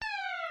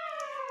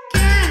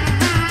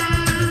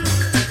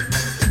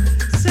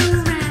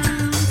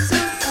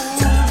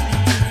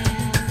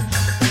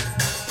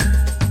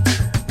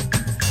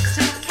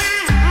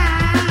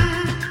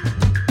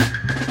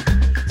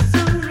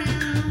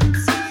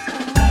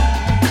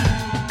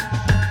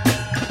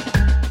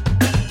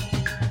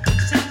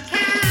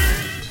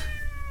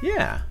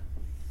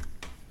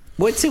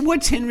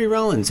What's Henry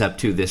Rollins up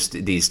to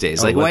these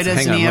days? Like, why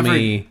doesn't he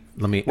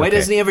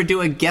ever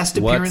do a guest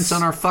appearance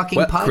on our fucking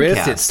podcast?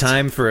 Chris, it's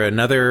time for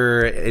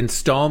another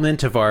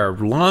installment of our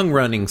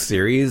long-running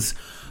series.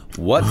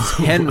 What's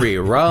Henry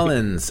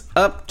Rollins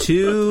up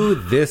to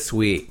this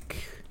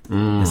week?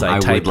 I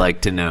would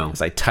like to know.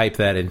 As I type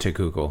that into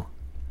Google.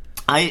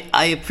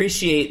 I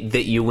appreciate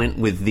that you went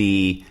with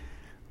the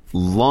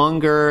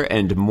longer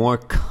and more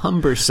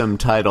cumbersome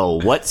title,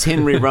 What's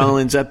Henry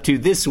Rollins up to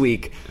this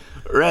week,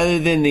 rather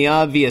than the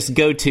obvious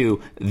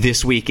go-to,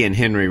 This Week in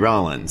Henry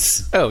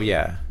Rollins. Oh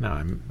yeah,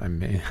 no,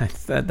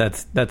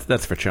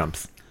 that's for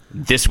chumps.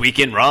 This Week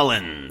in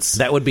Rollins.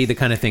 That would be the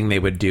kind of thing they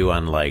would do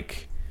on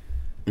like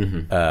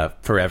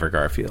Forever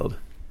Garfield.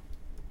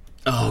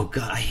 Oh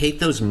god, I hate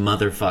those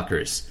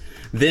motherfuckers.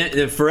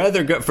 The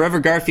Forever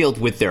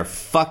Garfield with their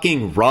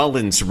fucking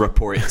Rollins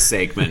report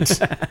segment.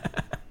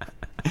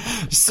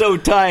 So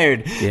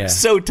tired. Yeah.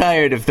 So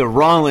tired of the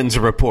Rollins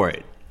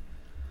report.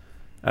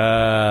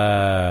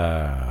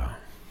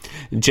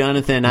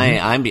 Jonathan,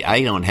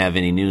 I don't have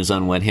any news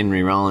on what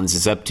Henry Rollins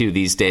is up to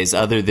these days,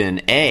 other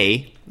than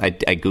I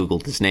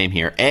Googled his name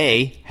here,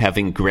 A,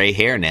 having gray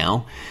hair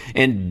now,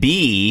 and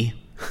B,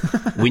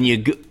 when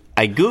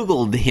I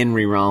Googled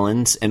Henry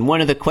Rollins, and one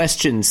of the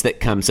questions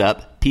that comes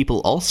up, people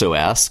also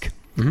ask,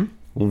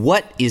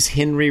 what is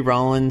Henry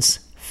Rollins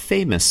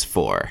famous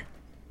for?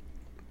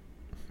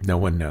 No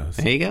one knows.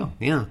 There you go.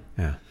 Yeah.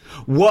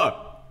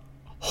 What?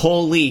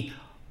 Holy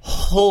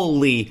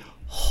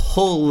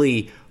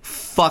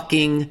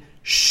fucking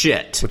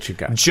shit. What you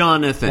got?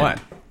 Jonathan. What?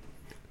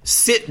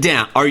 Sit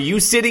down. Are you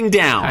sitting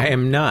down? I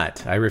am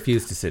not. I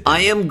refuse to sit down.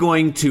 I am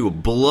going to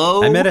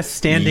blow I'm at a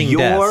standing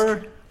your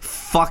desk.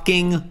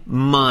 Fucking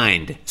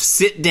mind.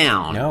 Sit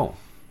down. No.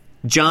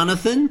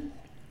 Jonathan,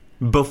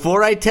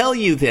 before I tell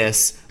you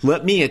this,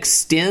 let me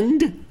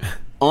extend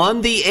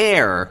on the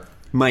air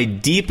my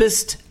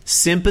deepest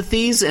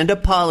sympathies and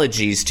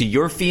apologies to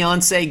your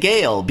fiancée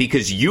Gail,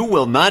 because you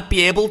will not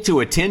be able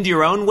to attend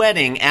your own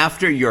wedding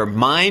after your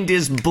mind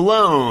is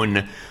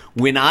blown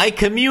when I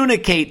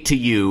communicate to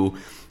you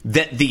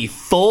that the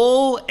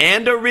full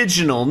and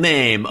original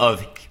name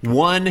of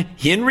one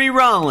Henry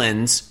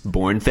Rollins,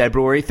 born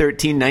February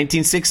 13,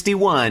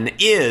 1961,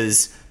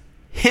 is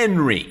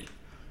Henry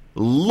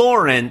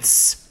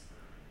Lawrence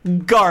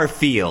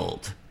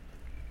Garfield.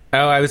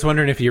 Oh, I was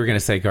wondering if you were going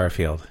to say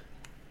Garfield.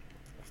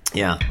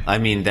 Yeah, I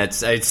mean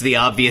it's the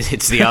obvious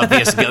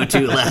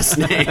go-to last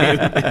name.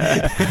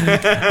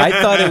 I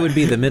thought it would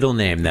be the middle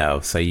name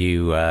though, so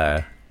you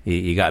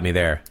got me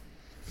there.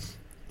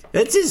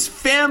 That's his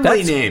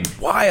family name.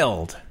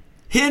 Wild.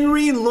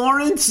 Henry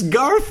Lawrence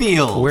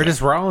Garfield. Where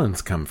does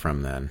Rollins come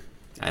from then?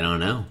 I don't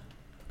know.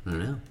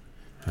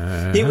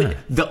 He was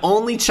the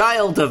only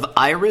child of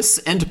Iris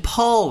and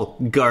Paul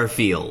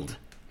Garfield.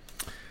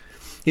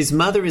 His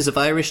mother is of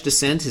Irish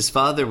descent. His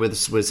father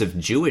was of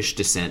Jewish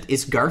descent.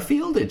 Is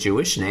Garfield a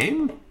Jewish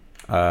name?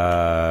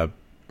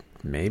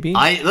 Maybe.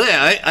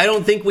 I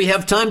don't think we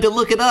have time to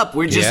look it up.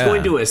 We're just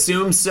going to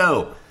assume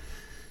so.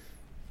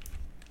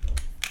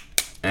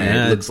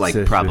 And it looks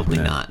like probably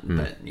not,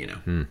 but you know.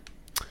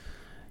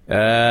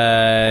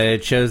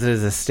 It shows it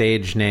as a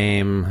stage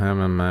name.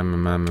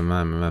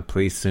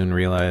 Police soon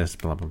realized.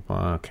 Blah blah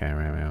blah. Okay,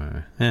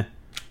 right.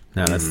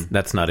 No,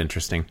 that's not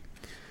interesting.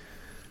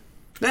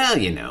 Well,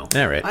 you know.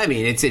 All right. I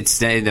mean, it's in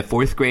the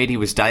 4th grade. He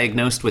was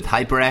diagnosed with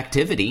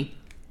hyperactivity.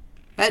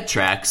 That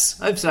tracks.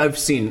 I've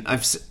seen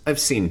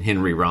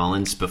Henry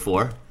Rollins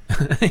before.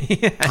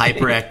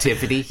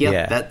 Hyperactivity.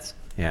 Yep, that's.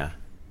 Yeah.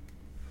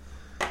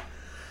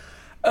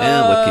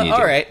 What can you do?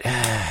 All right.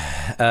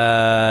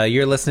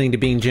 You're listening to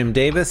Being Jim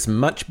Davis,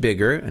 much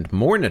bigger and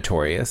more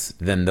notorious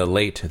than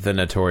the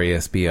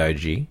Notorious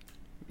B.I.G.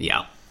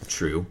 Yeah,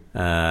 true.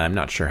 I'm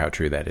not sure how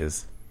true that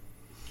is.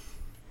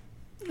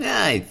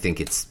 I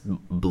think it's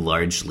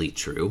largely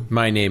true.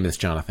 My name is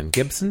Jonathan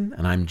Gibson,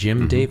 and I'm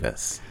Jim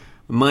Davis.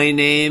 My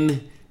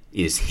name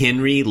is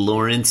Henry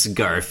Lawrence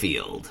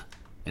Garfield,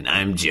 and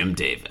I'm Jim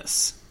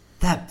Davis.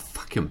 That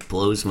fucking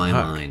blows my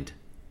mind.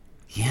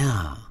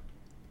 Yeah.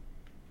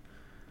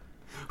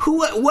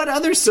 What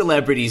other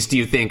celebrities do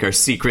you think are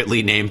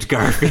secretly named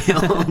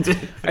Garfield?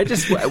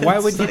 Why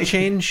would you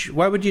change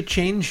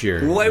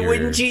your... Why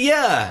wouldn't you?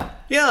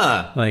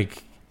 Yeah.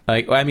 Like,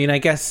 I mean, I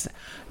guess...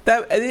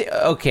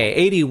 Okay,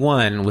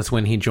 81 was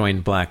when he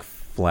joined Black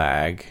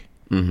Flag.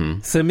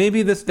 Mm-hmm. So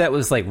maybe that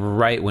was like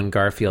right when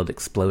Garfield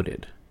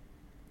exploded.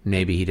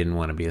 Maybe he didn't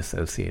want to be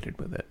associated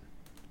with it.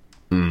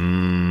 I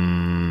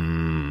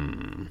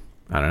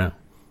don't know.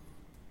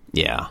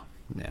 Yeah.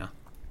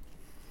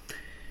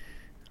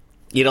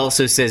 It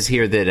also says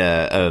here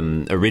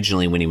that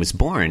originally when he was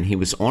born, he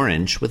was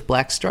orange with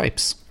black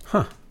stripes.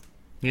 Huh.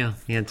 Yeah,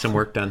 he had some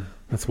work done.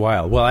 That's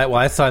wild. Well,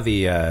 I saw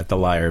the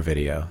Liar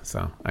video,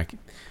 so I can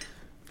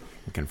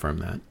confirm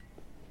that.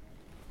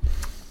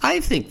 I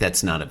think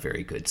that's not a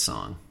very good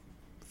song,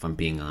 if I'm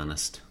being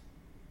honest.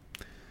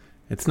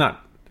 It's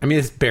not I mean,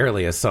 it's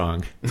barely a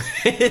song.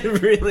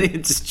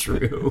 It's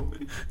true.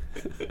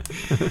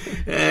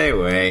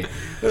 Anyway,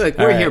 look,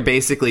 we're here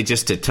basically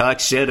just to talk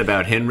shit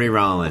about Henry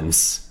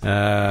Rollins, who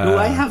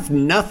I have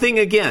nothing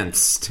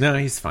against. No,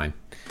 he's fine.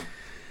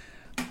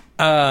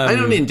 I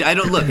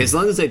don't look, as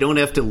long as I don't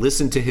have to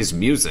listen to his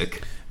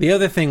music. The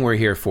other thing we're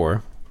here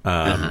for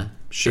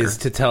Sure. is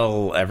to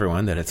tell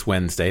everyone that it's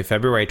Wednesday,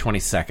 February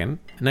 22nd,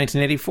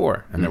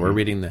 1984, and that we're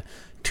reading the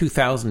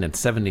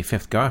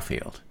 2075th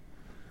Garfield.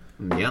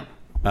 Yep.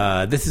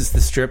 This is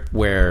the strip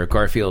where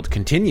Garfield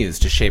continues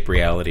to shape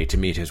reality to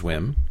meet his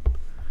whim,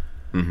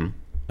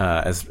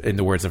 as in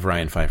the words of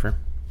Ryan Pfeiffer.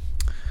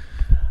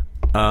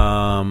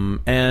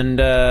 And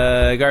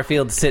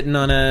Garfield's sitting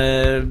on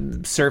a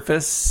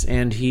surface,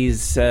 and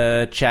he's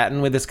chatting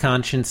with his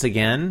conscience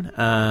again.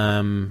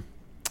 How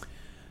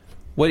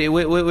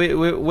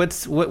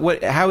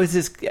is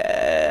his?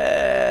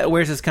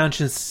 Where's his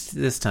conscience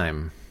this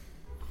time?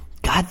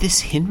 God, this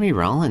Henry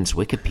Rollins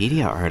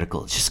Wikipedia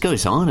article just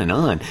goes on and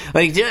on.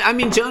 Like, I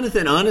mean,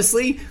 Jonathan,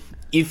 honestly,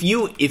 if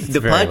the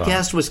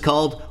podcast was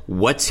called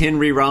 "What's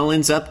Henry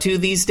Rollins Up to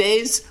These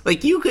Days,"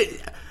 like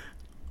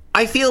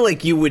I feel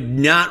like you would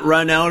not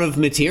run out of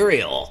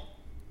material.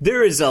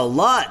 There is a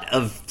lot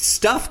of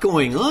stuff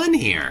going on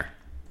here.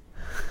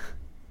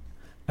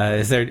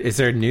 Is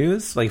there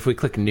news? Like, if we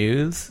click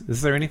news,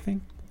 is there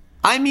anything?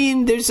 I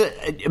mean,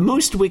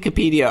 most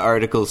Wikipedia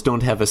articles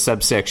don't have a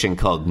subsection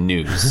called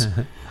news.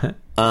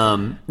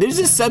 There's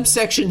a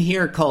subsection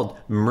here called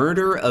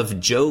Murder of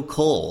Joe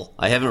Cole.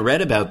 I haven't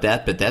read about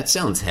that, but that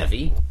sounds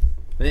heavy.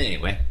 But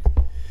anyway,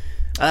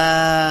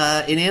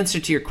 in answer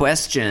to your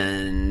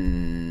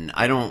question,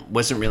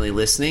 wasn't really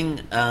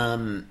listening.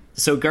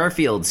 So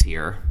Garfield's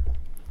here,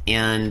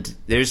 and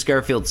there's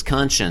Garfield's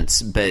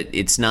conscience, but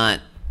it's not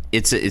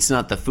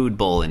the food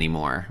bowl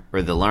anymore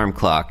or the alarm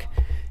clock.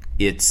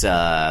 It's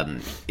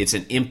an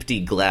empty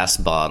glass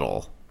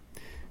bottle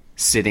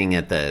sitting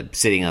on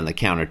the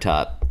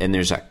countertop, and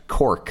there's a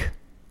cork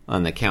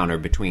on the counter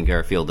between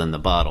Garfield and the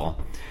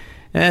bottle.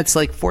 And it's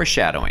like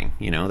foreshadowing,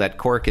 that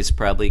cork is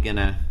probably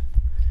gonna.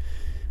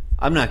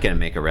 I'm not gonna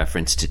make a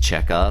reference to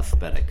Chekhov,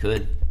 but I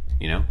could,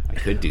 I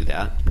could do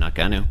that. I'm not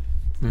gonna.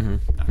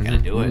 Not gonna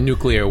do it.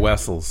 Nuclear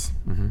vessels.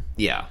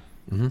 Yeah.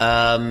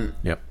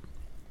 Yep.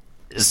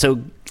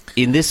 So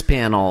in this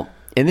panel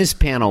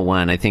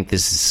one, I think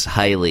this is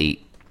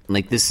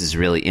this is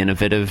really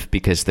innovative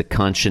because the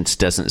conscience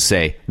doesn't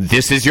say,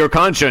 "This is your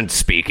conscience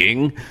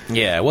speaking."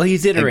 Yeah, well,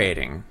 he's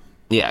iterating.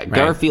 Yeah, right?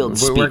 Garfield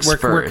speaks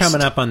first. We're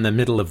coming up on the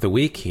middle of the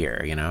week here.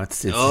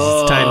 It's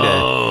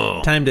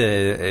time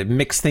to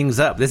mix things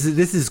up. This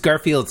is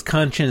Garfield's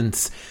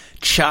conscience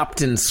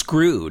chopped and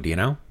screwed.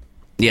 Yeah,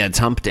 it's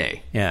hump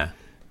day. Yeah.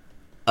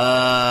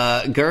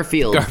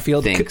 Garfield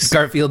thinks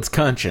Garfield's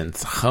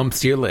conscience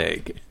humps your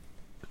leg.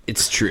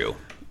 It's true.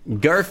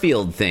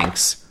 Garfield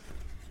thinks,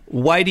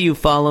 "Why do you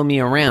follow me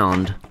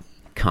around?"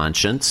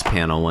 Conscience,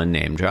 panel 1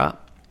 name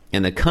drop.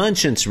 And the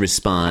conscience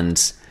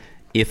responds,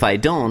 "If I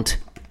don't,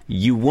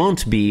 you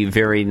won't be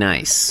very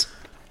nice."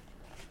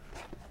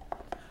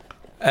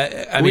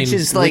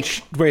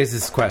 Which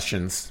raises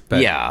questions.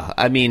 But. Yeah,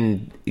 I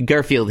mean,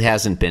 Garfield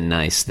hasn't been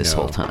nice this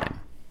whole time.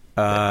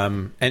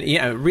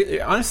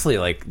 Honestly,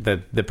 like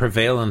the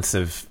prevalence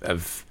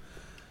of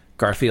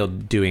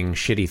Garfield doing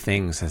shitty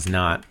things it's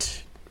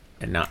not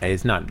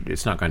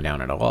gone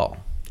down at all.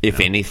 If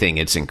anything,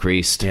 it's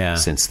increased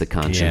since the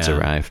conscience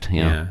arrived.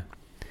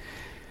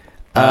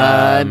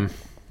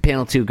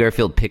 Panel 2,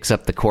 Garfield picks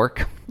up the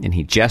cork and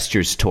he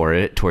gestures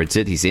towards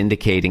it. He's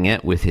indicating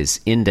it with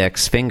his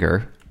index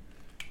finger.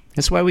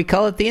 That's why we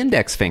call it the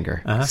index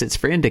finger. It's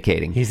for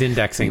indicating. He's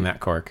indexing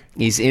that cork.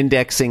 He's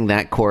indexing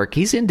that cork.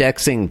 He's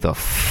indexing the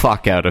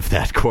fuck out of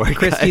that cork.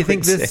 Chris, do you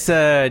think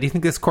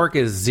this cork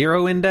is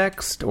 0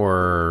 indexed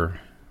or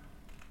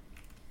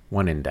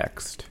 1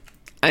 indexed?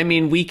 I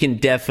mean, we can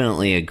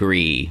definitely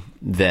agree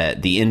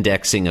that the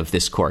indexing of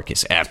this cork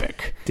is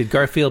epic. Did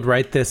Garfield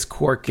write this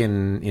cork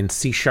in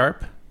C#?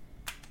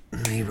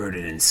 He wrote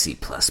it in C++.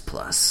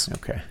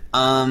 Okay.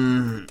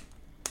 I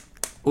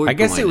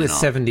guess it was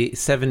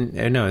 77.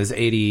 No, it was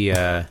 80.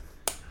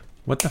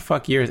 What the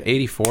fuck year is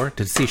 84?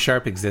 Did C#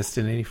 exist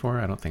in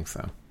 84? I don't think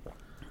so.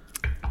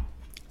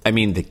 I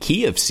mean, the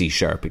key of C#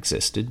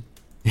 existed.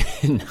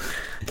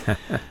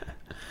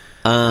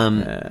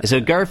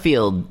 So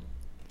Garfield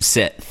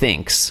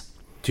thinks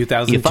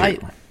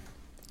 2002.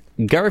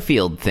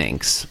 Garfield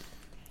thinks,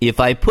 if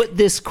I put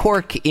this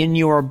cork in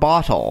your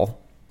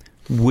bottle,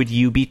 would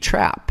you be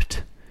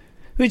trapped?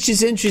 Which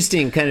is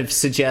interesting, kind of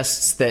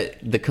suggests that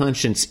the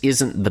conscience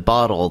isn't the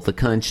bottle. The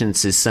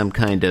conscience is some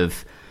kind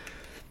of,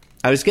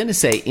 I was going to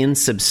say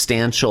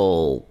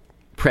insubstantial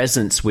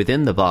presence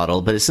within the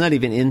bottle, but it's not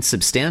even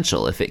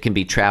insubstantial if it can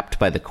be trapped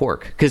by the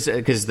cork.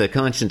 Because the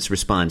conscience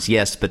responds,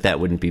 yes, but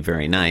that wouldn't be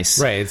very nice.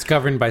 Right, it's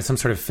governed by some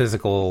sort of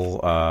physical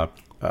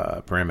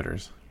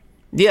parameters.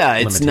 Yeah,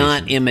 it's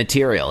not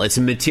immaterial. It's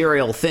a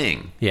material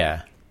thing.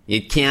 Yeah.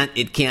 It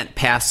can't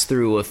pass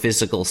through a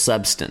physical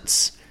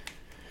substance.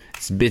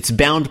 It's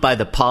bound by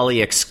the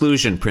Pauli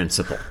exclusion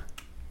principle.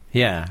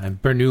 Yeah,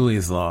 and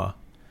Bernoulli's law.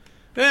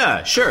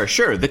 Yeah, sure.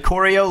 The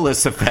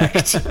Coriolis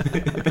effect.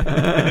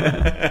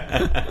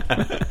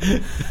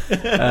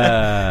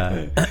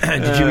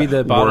 Did you read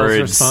the bottle's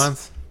words.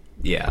 response?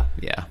 Yeah.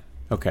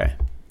 Okay.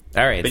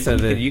 All right. But So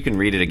you can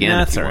read it again.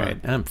 That's if you all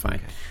want. right. I'm fine.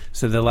 Okay.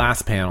 So the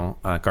last panel,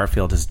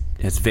 Garfield has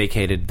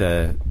vacated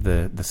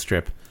the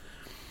strip,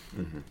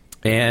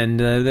 and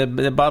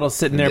the bottle's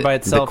sitting there by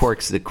itself.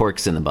 The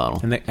cork's in the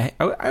bottle. And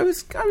I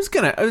was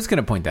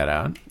gonna point that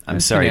out. I'm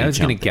sorry. I was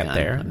gonna jumped the get gun.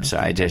 there. I'm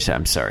sorry.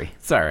 I'm sorry.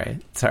 It's all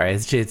right. It's all right.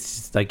 It's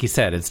just, like you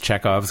said, it's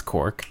Chekhov's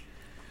cork.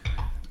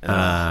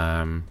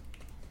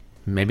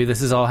 Maybe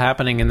this is all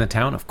happening in the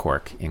town of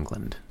Cork,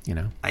 England. You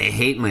know, I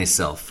hate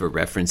myself for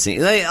referencing.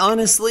 Like,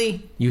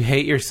 honestly, you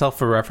hate yourself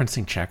for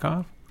referencing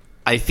Chekhov.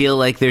 I feel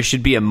like there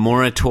should be a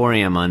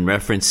moratorium on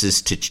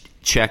references to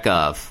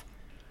Chekhov.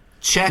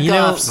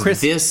 Chekhov's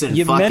Chris, this and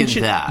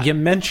fucking that. You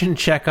mentioned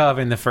Chekhov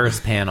in the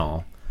first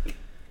panel.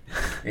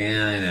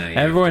 Yeah, I know.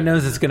 Everyone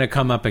knows it's going to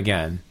come up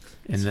again.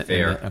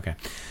 Fair. Okay.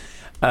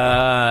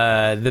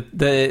 The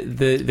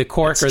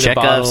cork It's or the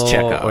Chekhov's bottle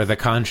Chekhov. or the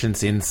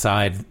conscience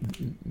inside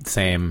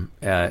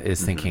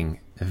is thinking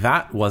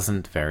that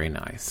wasn't very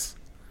nice.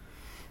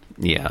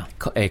 Yeah.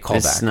 A callback.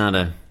 It's not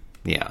a...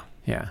 Yeah.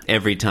 Yeah.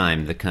 Every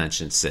time the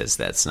conscience says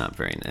that's not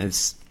very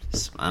nice.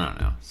 I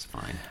don't know. It's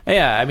fine.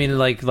 Yeah, I mean,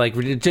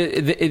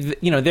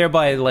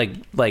 thereby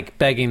like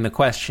begging the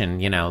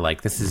question.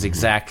 Like this is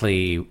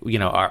exactly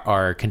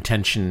our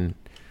contention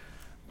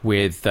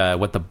with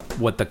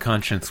what the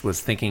conscience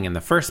was thinking in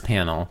the first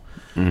panel,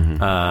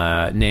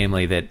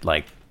 namely that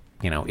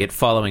it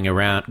following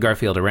around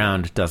Garfield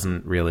around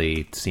doesn't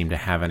really seem to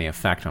have any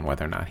effect on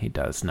whether or not he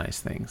does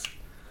nice things.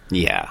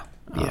 Yeah.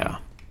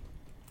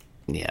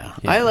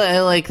 I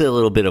like the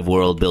little bit of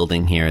world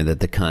building here that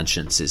the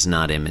conscience is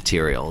not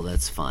immaterial.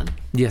 That's fun.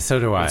 Yeah,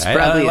 so do I.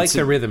 I like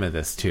the rhythm of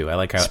this too. I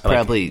like how It's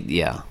probably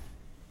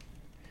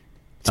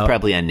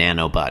a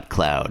nanobot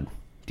cloud.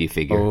 Do you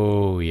figure?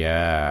 Oh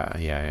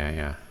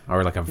yeah.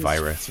 Or like a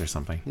virus or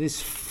something.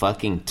 These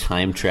fucking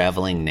time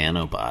traveling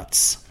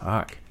nanobots.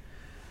 Fuck.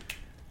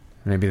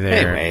 Maybe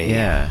they're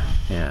Anyway.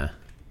 Yeah.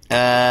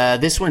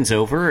 This one's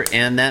over,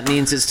 and that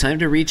means it's time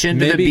to reach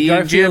into Maybe the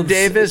Being Jim Garfield's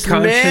Davis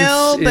conscience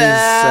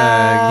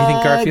mailbag. you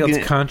think Garfield's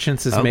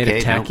conscience is made of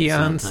Okay, no, it's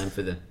tachyons? not time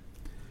for the...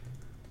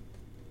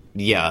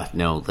 Yeah,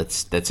 no,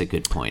 that's a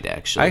good point,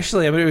 actually.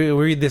 Actually, I'm going to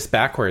read this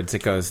backwards.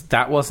 It goes,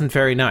 that wasn't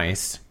very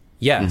nice.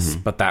 Yes,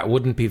 but that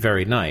wouldn't be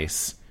very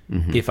nice.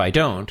 If I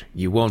don't,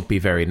 you won't be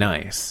very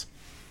nice.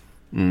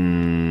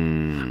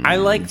 I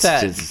like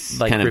that. It's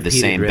like kind of the repeated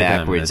same rhythm.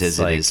 backwards It's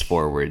as it is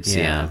forwards.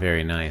 Yeah, Yeah.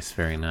 very nice.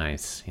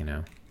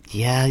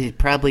 Yeah, it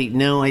probably...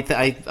 No,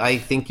 I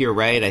think you're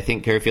right. I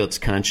think Garfield's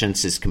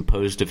conscience is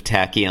composed of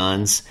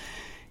tachyons.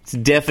 It's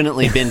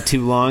definitely been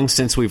too long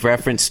since we've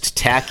referenced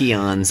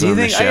tachyons on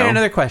the show. I got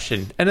another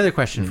question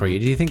for you.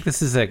 Do you think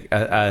this is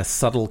a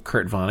subtle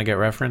Kurt Vonnegut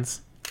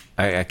reference?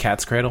 A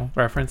Cat's Cradle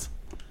reference?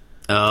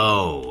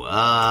 Oh,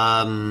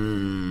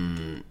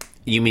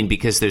 you mean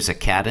because there's a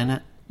cat in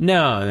it?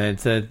 No,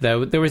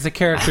 there was a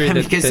character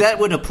Because that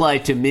would apply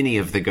to many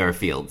of the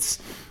Garfields.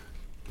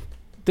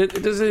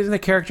 Doesn't the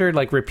character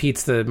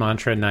repeats the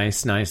mantra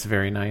 "nice, nice,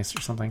 very nice"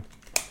 or something?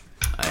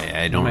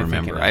 I don't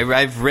remember. I've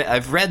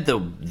read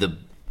the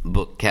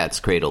book Cat's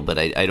Cradle, but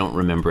I don't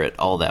remember it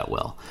all that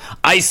well.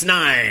 Ice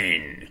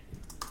Nine.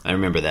 I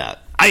remember that.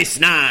 Ice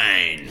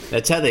Nine.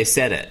 That's how they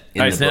said it.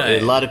 Ice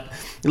Nine.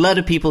 A lot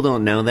of people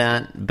don't know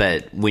that,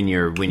 but when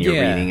you're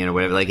reading it or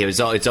whatever, it's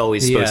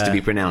always supposed to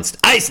be pronounced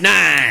Ice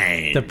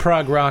Nine. The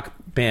prog rock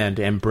band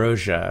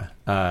Ambrosia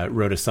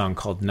wrote a song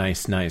called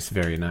 "Nice, Nice,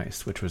 Very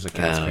Nice," which was a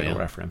Cat's Cradle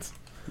reference.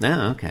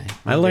 Oh, okay.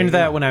 I learned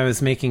that when I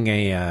was making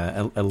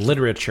a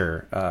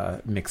literature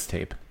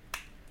mixtape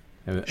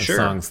of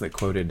songs that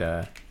quoted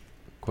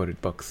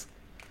books.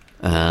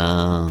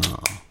 Oh,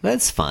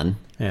 that's fun.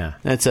 Yeah,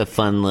 that's a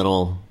fun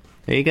little.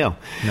 There you go.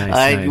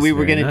 Nice, we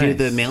were going to do nice.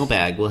 the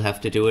mailbag. We'll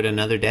have to do it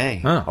another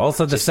day.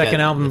 Also, the second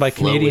album by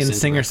flow Canadian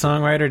was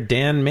singer-songwriter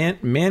Dan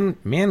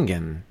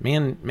Mangan.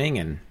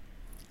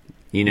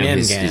 You know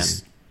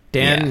his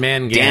Dan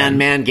Mangan. Dan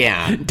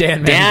Mangan.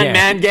 Dan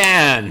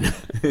Mangan.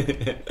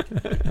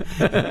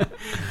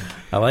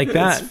 I like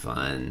that. It's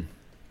fun.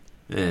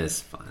 It's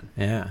fun.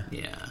 Yeah.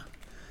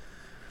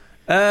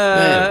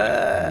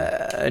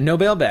 Yeah. No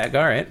mailbag.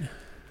 All right.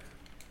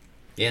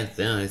 Yeah,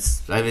 no,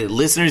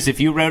 listeners, if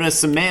you wrote us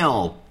some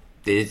mail,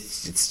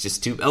 it's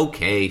just too...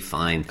 Okay,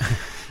 fine.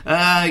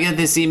 I got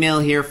this email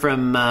here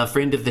from a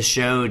friend of the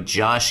show,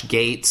 Josh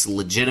Gates,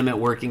 legitimate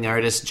working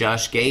artist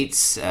Josh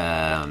Gates.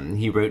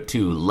 He wrote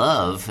to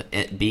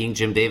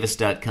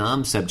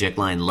love@beingjimdavis.com, subject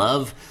line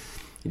love.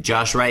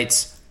 Josh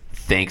writes,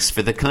 "Thanks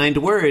for the kind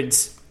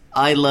words.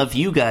 I love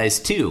you guys,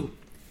 too.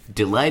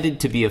 Delighted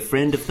to be a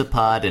friend of the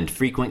pod and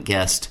frequent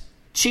guest.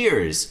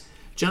 Cheers."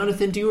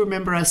 Jonathan, do you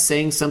remember us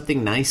saying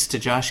something nice to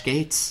Josh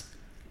Gates?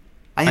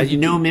 I have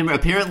no memory.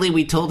 Apparently,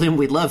 we told him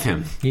we love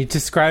him. You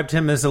described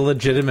him as a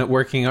legitimate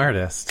working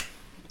artist.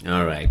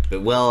 All right.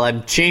 Well,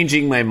 I'm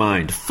changing my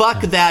mind.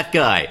 Fuck that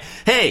guy.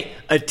 Hey,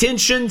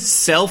 attention,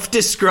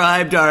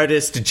 self-described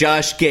artist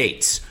Josh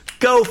Gates.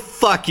 Go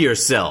fuck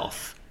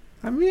yourself.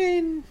 I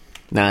mean,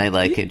 No, I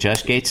like it.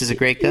 Josh Gates is a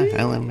great guy.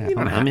 I'm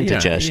into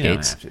Josh Gates. You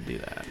don't have to do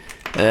that.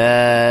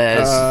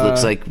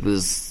 Looks like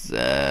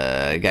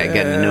got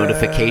a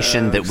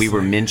notification that we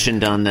were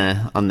mentioned on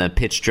the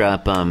Pitch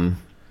Drop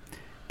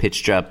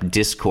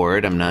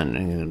Discord. I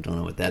don't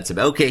know what that's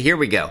about. Okay, here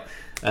we go.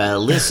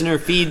 Listener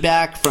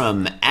feedback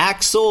from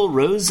Axel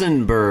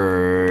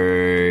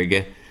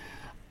Rosenberg.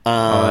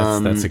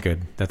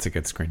 That's a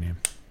good screen name.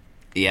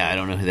 Yeah, I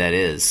don't know who that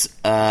is.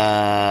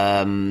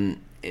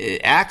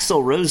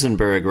 Axel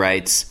Rosenberg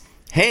writes,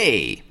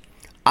 "Hey,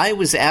 I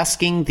was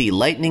asking the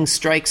Lightning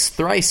Strikes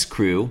Thrice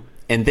crew,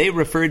 and they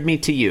referred me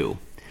to you.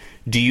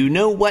 Do you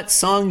know what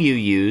song you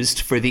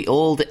used for the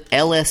old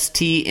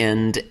LST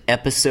end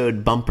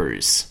episode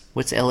bumpers?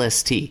 What's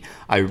LST?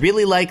 I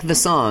really like the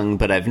song,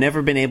 but I've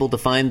never been able to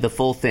find the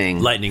full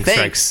thing. Lightning Thanks."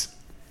 strikes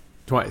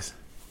twice.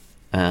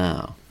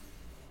 Oh.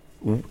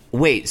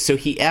 Wait, so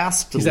he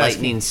asked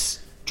Lightning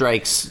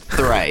Strikes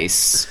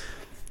Thrice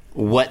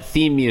what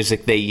theme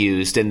music they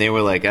used, and they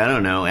were like, I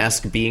don't know,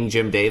 ask Being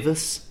Jim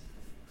Davis?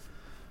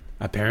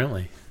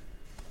 Apparently.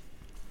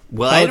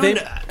 Well, I don't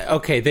know.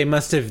 Okay, they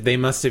must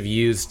have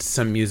used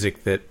some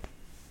music that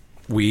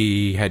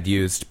we had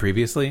used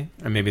previously,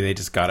 or maybe they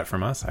just got it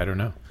from us. I don't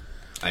know.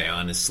 I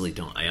honestly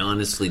don't. I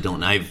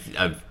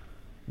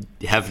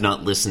have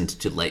not listened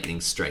to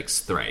Lightning Strikes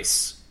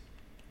Thrice.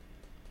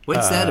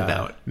 What's that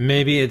about?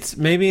 Maybe it's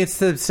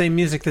the same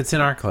music that's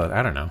in our cloud.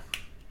 I don't know.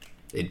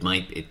 It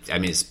might.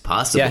 It's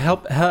possible. Yeah,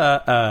 help.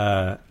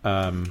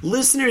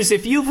 Listeners,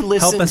 if you've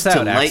listened us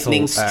to out,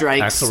 Lightning Axel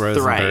Strikes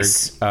Rosenberg.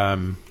 Thrice,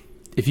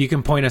 if you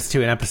can point us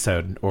to an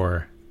episode,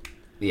 or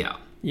yeah,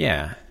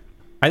 yeah,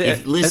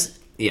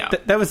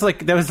 that was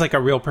like a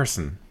real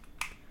person.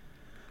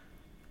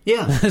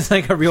 Yeah, it's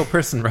like a real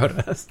person wrote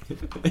us.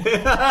 Wait,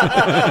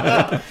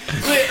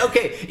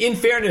 okay, in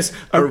fairness,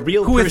 a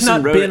real who person has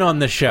not wrote been on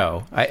the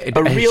show. But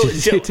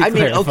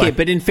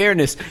in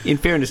fairness,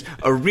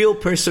 a real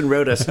person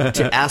wrote us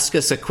to ask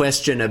us a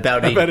question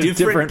about a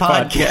different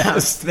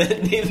podcast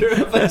that neither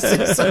of us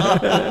is on.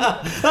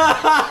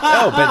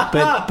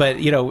 but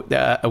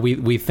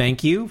we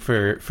thank you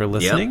for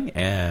listening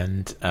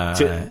and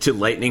to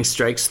Lightning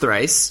Strikes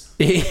Thrice.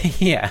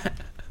 Yeah.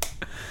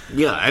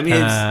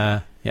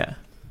 Yeah, yeah.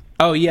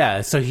 Oh yeah,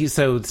 so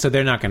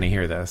they're not going to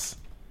hear this,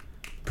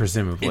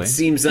 presumably. It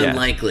seems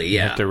unlikely.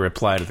 You have to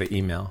reply to the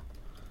email.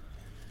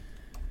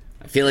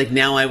 I feel like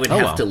now I would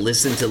have to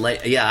listen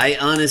to I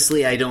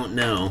honestly don't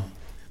know.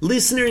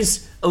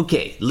 Listeners,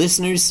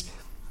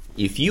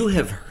 if you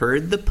have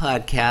heard the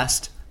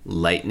podcast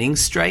Lightning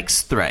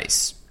Strikes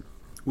Thrice,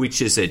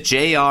 which is a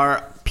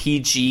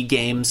JRPG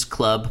Games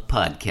Club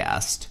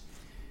podcast,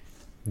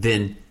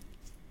 then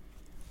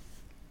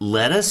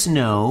let us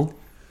know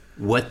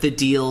what the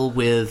deal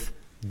with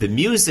the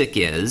music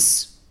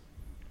is,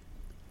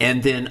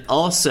 and then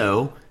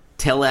also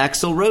tell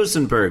Axel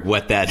Rosenberg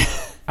what that.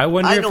 I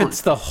wonder if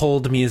it's the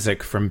hold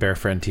music from Bear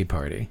Friend Tea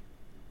Party.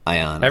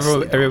 I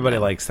honestly everybody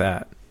likes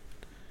that.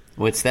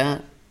 What's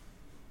that?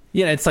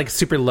 Yeah, it's like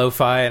super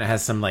lo-fi and it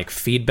has some like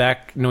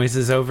feedback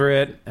noises over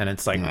it, and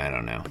it's like I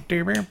don't know.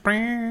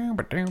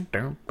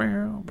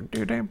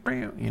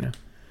 You know.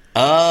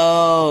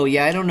 Oh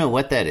yeah, I don't know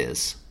what that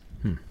is.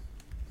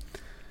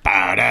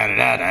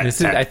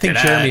 I think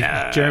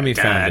Jeremy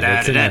found it.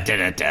 It's in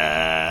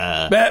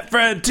Bear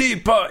Friend Tea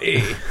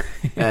Party.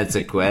 That's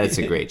a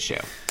great show.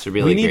 It's a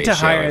really we need great to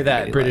show. hire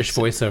that British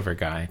voiceover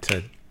guy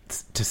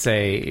to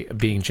say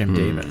Being Jim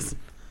Davis.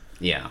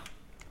 Yeah.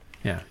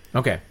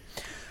 Okay.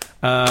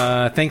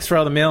 Thanks for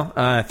all the mail.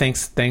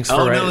 Thanks for.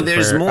 Oh no,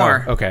 there's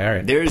more. Okay, all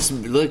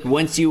right.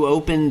 Once you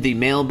open the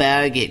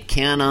mailbag, it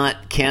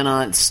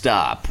cannot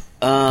stop.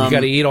 You got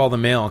to eat all the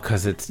mail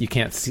because you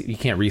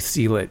can't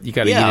reseal it. You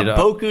got to eat it up.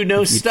 Boku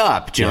no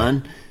stop,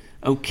 John. Yeah.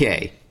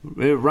 Okay.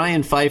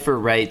 Ryan Pfeiffer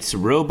writes,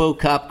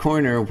 RoboCop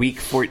Corner, Week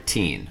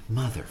 14.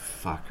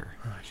 Motherfucker.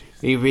 Oh,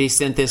 he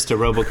resent this to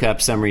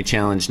RoboCop Summary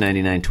Challenge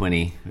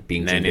 9920,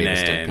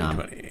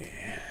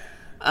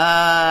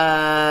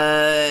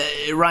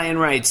 BeingJimDavis.com. Ryan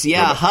writes,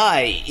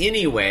 hi.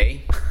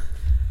 Anyway,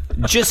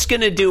 just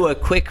going to do a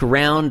quick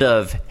round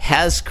of,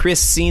 has Chris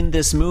seen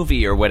this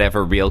movie or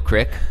whatever, real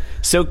quick.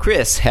 So,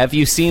 Chris, have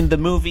you seen the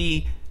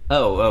movie...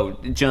 Oh,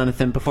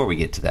 Jonathan, before we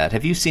get to that,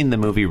 have you seen the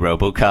movie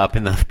RoboCop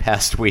in the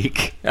past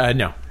week?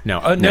 No.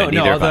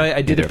 Although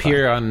I did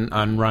appear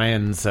on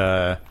Ryan's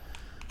YouTube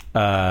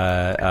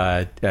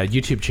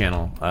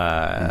channel.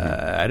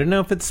 I don't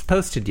know if it's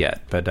posted yet,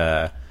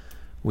 but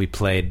we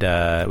played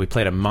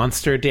a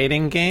monster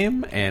dating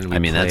game, and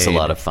that's a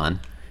lot of fun.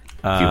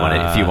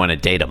 If you want to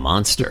date a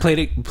monster,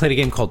 we played a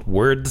game called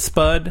Word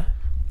Spud,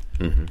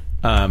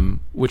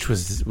 which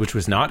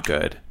was not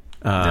good.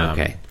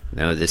 Okay.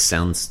 No, this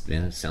sounds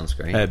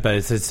great. But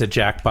it's a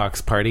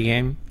Jackbox party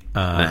game.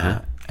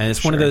 And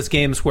it's one of those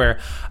games where,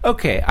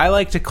 I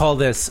like to call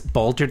this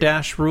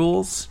Balderdash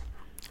rules.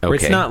 Where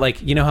it's not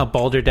like, you know how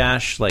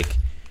Balderdash, like,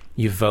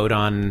 you vote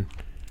on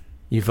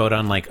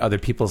like other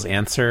people's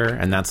answer,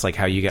 and that's like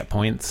how you get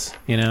points,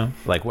 you know?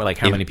 Like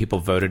how many people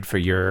voted for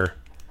your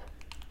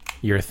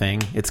your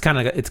thing. It's kind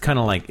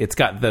of like it's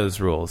got those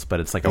rules, but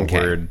it's like a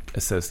word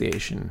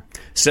association.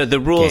 So the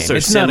rules game. are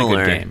It's similar.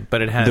 not a good game,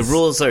 but it has the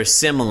rules are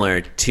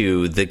similar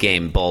to the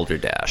game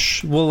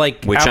Balderdash. Well,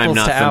 like which Apples I'm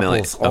not to familiar.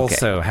 Apples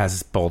also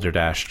has Boulder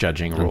Dash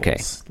judging rules. Okay.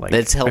 Like,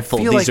 That's helpful.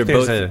 I feel These like are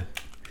both. there's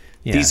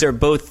yeah.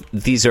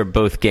 These are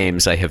both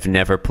games I have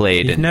never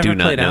played You've and never do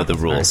not played know the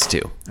Apples? rules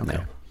to. Okay.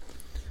 No.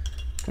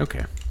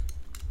 Okay.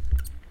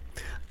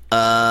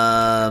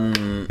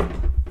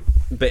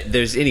 But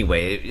there's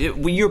anyway.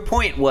 Your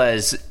point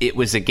was it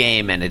was a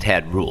game and it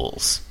had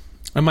rules.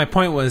 And my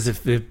point was,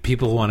 if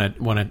people want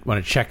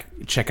to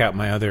check out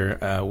my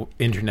other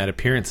internet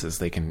appearances,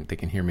 they can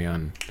hear me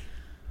on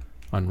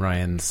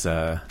Ryan's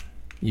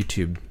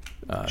YouTube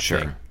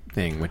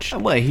thing, which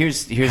Well,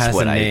 here's has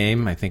what a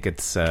name. I think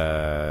it's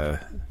something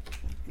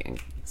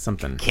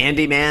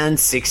Candyman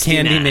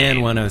 69.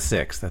 Candyman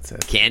 106. That's it.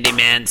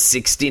 Candyman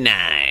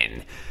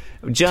 69.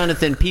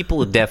 Jonathan,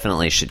 people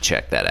definitely should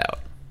check that out.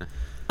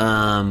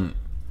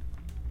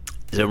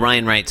 So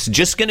Ryan writes,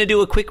 just going to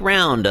do a quick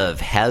round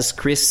of has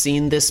Chris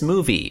seen this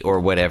movie or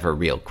whatever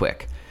real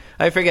quick.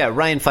 I forget,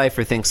 Ryan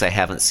Pfeiffer thinks I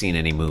haven't seen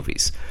any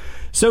movies.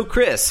 So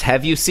Chris,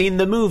 have you seen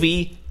the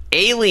movie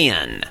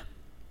Alien?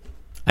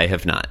 I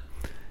have not.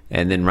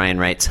 And then Ryan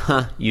writes,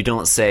 you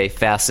don't say,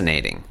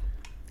 fascinating.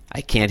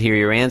 I can't hear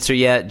your answer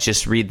yet.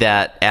 Just read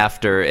that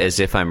after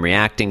as if I'm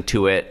reacting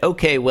to it.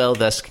 Okay, well,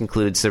 thus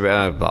concludes the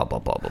blah, blah, blah,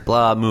 blah,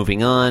 blah.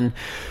 Moving on.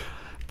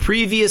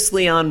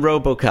 Previously on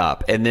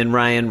RoboCop. And then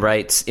Ryan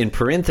writes, in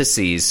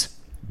parentheses,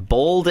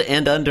 bold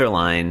and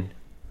underline,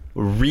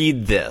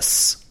 read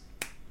this.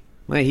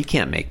 Well, he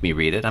can't make me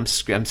read it. I'm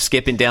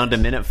skipping down to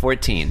minute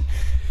 14.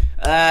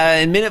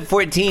 In minute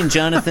 14,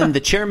 Jonathan, the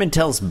chairman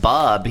tells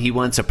Bob he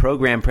wants a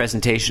program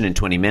presentation in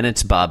 20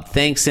 minutes. Bob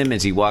thanks him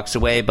as he walks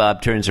away.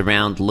 Bob turns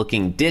around,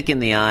 looking Dick in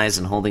the eyes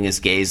and holding his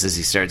gaze as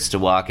he starts to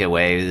walk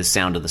away. The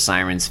sound of the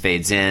sirens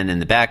fades in. In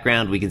the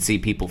background, we can see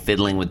people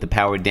fiddling with the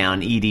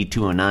powered-down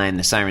ED-209.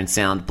 The sirens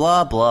sound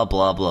blah, blah,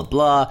 blah, blah,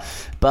 blah.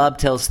 Bob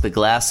tells the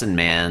Glasson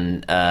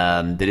man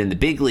that in the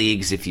big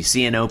leagues, if you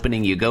see an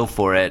opening, you go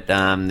for it.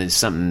 There's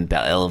something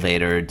about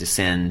elevator,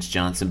 descends,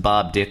 Johnson,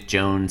 Bob, Dick,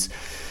 Jones...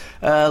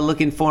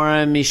 looking for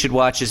him. He should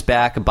watch his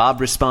back. Bob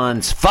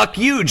responds, fuck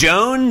you,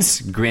 Jones!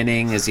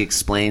 Grinning as he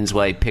explains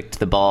why he picked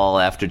the ball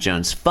after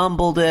Jones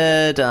fumbled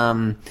it.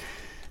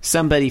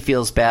 Somebody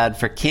feels bad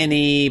for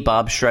Kenny.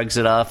 Bob shrugs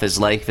it off as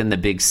life in the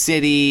big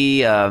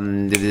city.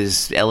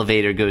 This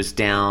elevator goes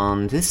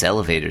down. This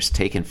elevator's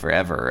taken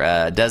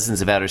forever.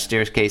 Dozens of outer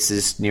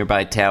staircases,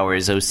 nearby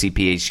towers,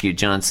 OCPHQ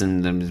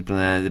Johnson,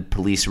 the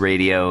police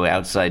radio,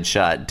 outside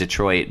shot,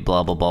 Detroit,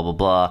 blah, blah, blah, blah,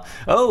 blah.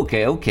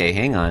 Okay,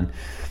 hang on.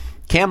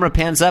 Camera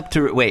pans up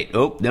to... Wait,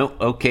 oh, no,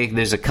 okay,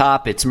 there's a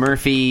cop. It's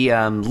Murphy.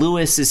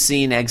 Lewis is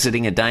seen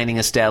exiting a dining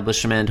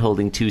establishment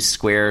holding two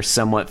square,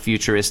 somewhat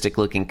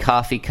futuristic-looking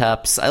coffee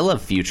cups. I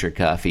love future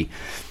coffee.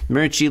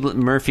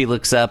 Murphy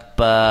looks up,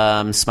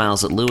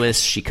 smiles at Lewis.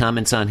 She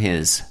comments on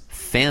his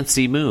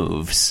fancy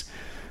moves.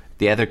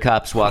 The other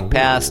cops walk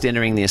past,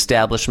 entering the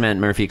establishment.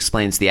 Murphy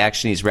explains the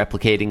action he's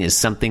replicating is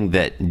something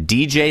that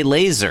DJ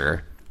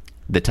Laser...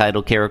 the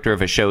title character of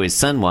a show his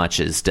son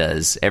watches,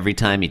 does every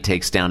time he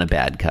takes down a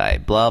bad guy.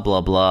 Blah, blah,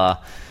 blah.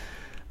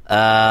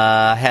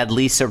 Had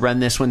Lisa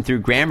run this one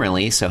through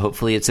Grammarly, so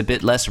hopefully it's a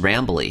bit less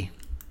rambly.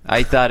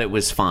 I thought it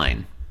was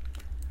fine.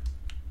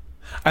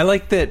 I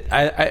like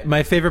that.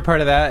 My favorite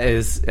part of that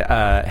is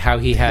how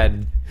he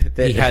had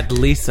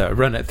Lisa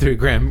run it through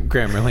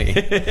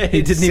Grammarly.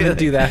 He didn't even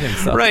do that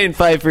himself. Ryan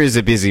Pfeiffer is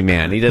a busy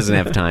man. He doesn't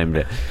have time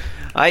to...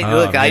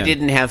 I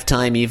didn't have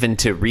time even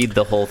to read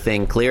the whole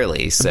thing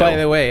clearly. So. By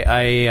the way,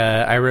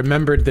 I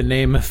remembered the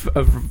name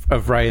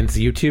of Ryan's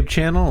YouTube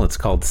channel. It's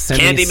called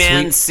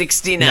Candyman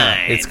 69. No,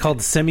 it's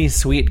called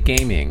Semi-Sweet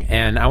Gaming,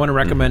 and I want to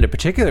recommend a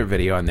particular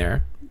video on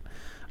there.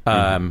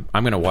 I'm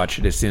going to watch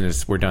it as soon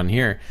as we're done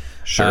here.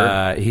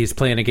 Sure. He's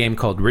playing a game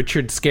called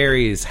Richard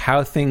Scarry's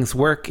How Things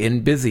Work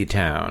in Busy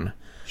Town.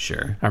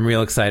 Sure. I'm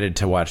real excited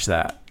to watch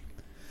that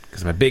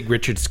because I'm a big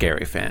Richard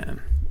Scarry fan.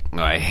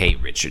 Oh, I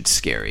hate Richard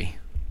Scarry.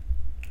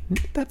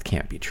 That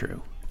can't be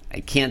true. I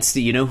can't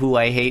see. You know who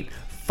I hate?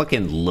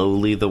 Fucking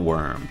Lowly the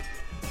Worm.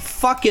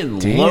 Fucking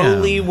Damn.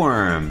 Lowly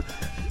Worm.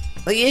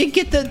 Like, you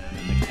get the...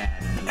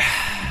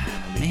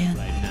 Man.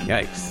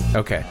 Yikes.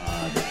 Okay.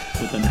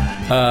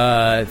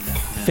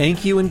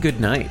 Thank you and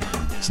good night.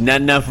 There's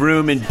not enough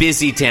room in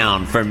Busy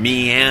Town for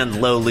me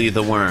and Lowly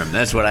the Worm.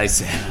 That's what I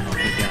said.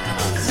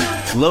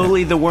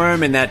 Lowly the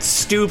Worm and that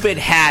stupid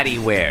hat he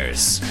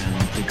wears.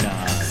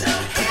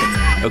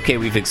 Okay,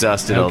 we've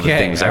exhausted all the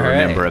things I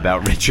remember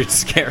about Richard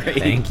Scarry.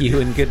 Thank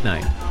you and good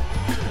night.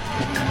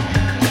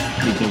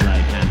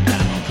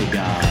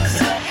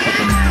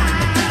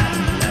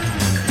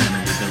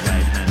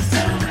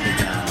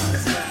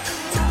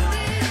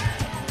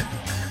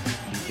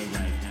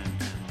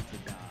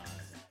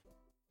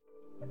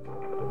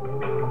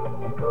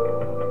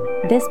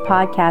 This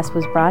podcast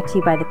was brought to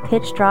you by the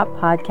Pitch Drop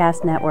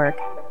Podcast Network.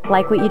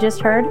 Like what you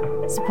just heard?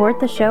 Support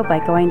the show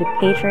by going to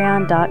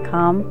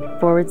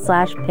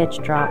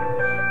patreon.com/pitchdrop.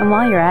 And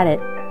while you're at it,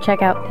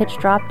 Check out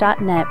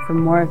pitchdrop.net for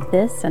more of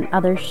this and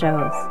other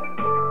shows.